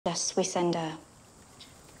Thus we send a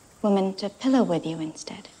woman to pillow with you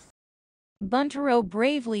instead. Buntaro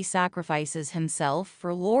bravely sacrifices himself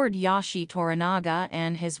for Lord Yashi Toranaga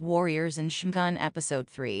and his warriors in Shogun Episode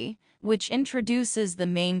 3, which introduces the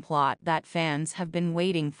main plot that fans have been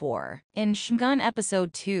waiting for. In Shogun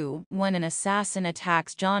Episode 2, when an assassin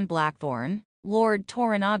attacks John Blackthorne, Lord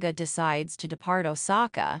Toranaga decides to depart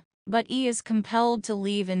Osaka, but he is compelled to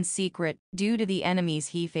leave in secret due to the enemies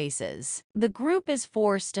he faces. The group is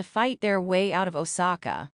forced to fight their way out of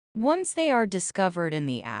Osaka. Once they are discovered in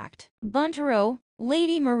the act, Buntaro,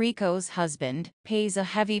 Lady Mariko's husband, pays a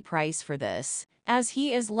heavy price for this, as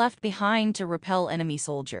he is left behind to repel enemy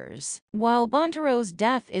soldiers. While Buntaro's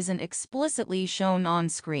death isn't explicitly shown on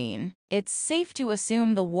screen, it's safe to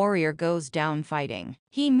assume the warrior goes down fighting.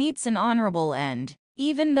 He meets an honorable end,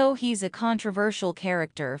 even though he's a controversial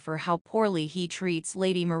character for how poorly he treats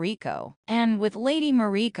Lady Mariko. And with Lady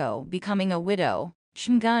Mariko becoming a widow,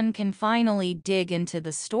 Shogun can finally dig into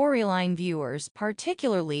the storyline viewers,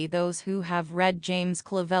 particularly those who have read James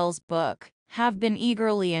Clavell's book, have been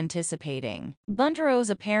eagerly anticipating. Buntaro's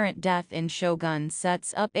apparent death in Shogun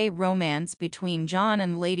sets up a romance between John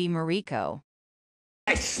and Lady Mariko.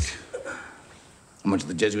 How much are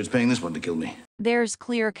the Jesuits paying this one to kill me? There's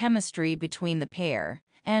clear chemistry between the pair,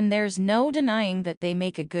 and there's no denying that they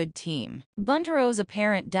make a good team. Buntaro's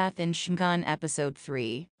apparent death in Shogun Episode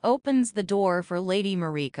 3 opens the door for Lady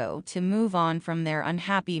Mariko to move on from their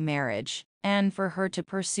unhappy marriage, and for her to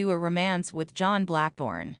pursue a romance with John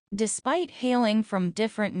Blackthorne. Despite hailing from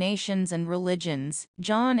different nations and religions,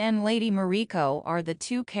 John and Lady Mariko are the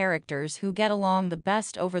two characters who get along the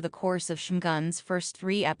best over the course of Shogun's first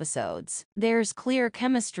 3 episodes. There's clear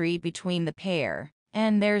chemistry between the pair,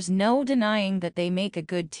 and there's no denying that they make a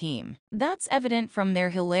good team. That's evident from their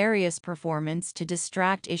hilarious performance to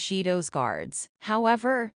distract Ishido's guards.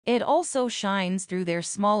 However, it also shines through their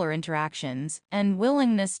smaller interactions and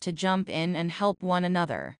willingness to jump in and help one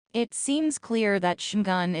another. It seems clear that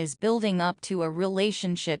Shogun is building up to a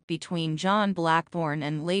relationship between John Blackthorne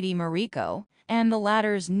and Lady Mariko, and the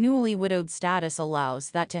latter's newly widowed status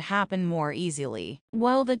allows that to happen more easily.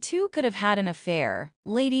 While the two could have had an affair,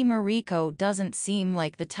 Lady Mariko doesn't seem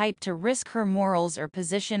like the type to risk her morals or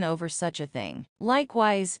position over such a thing.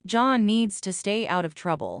 Likewise, John needs to stay out of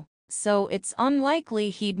trouble, so it's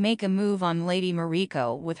unlikely he'd make a move on Lady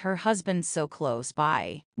Mariko with her husband so close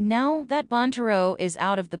by. Now that Buntaro is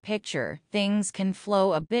out of the picture, things can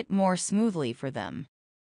flow a bit more smoothly for them.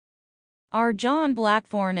 Are John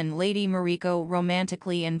Blackthorne and Lady Mariko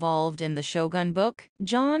romantically involved in the Shogun Book?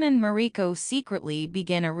 John and Mariko secretly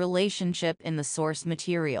begin a relationship in the source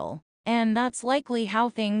material, and that's likely how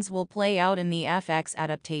things will play out in the FX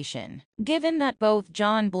adaptation. Given that both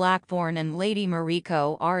John Blackthorne and Lady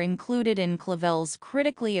Mariko are included in Clavell's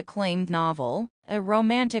critically acclaimed novel, a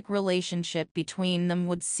romantic relationship between them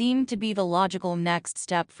would seem to be the logical next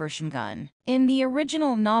step for Shogun. In the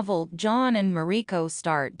original novel, John and Mariko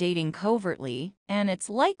start dating covertly, and it's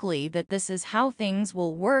likely that this is how things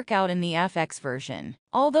will work out in the FX version.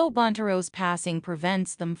 Although Buntaro's passing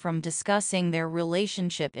prevents them from discussing their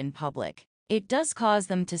relationship in public, it does cause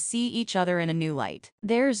them to see each other in a new light.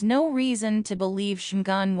 There's no reason to believe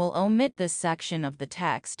Shogun will omit this section of the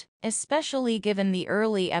text, especially given the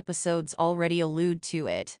early episodes already allude to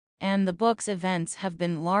it, and the book's events have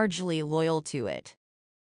been largely loyal to it.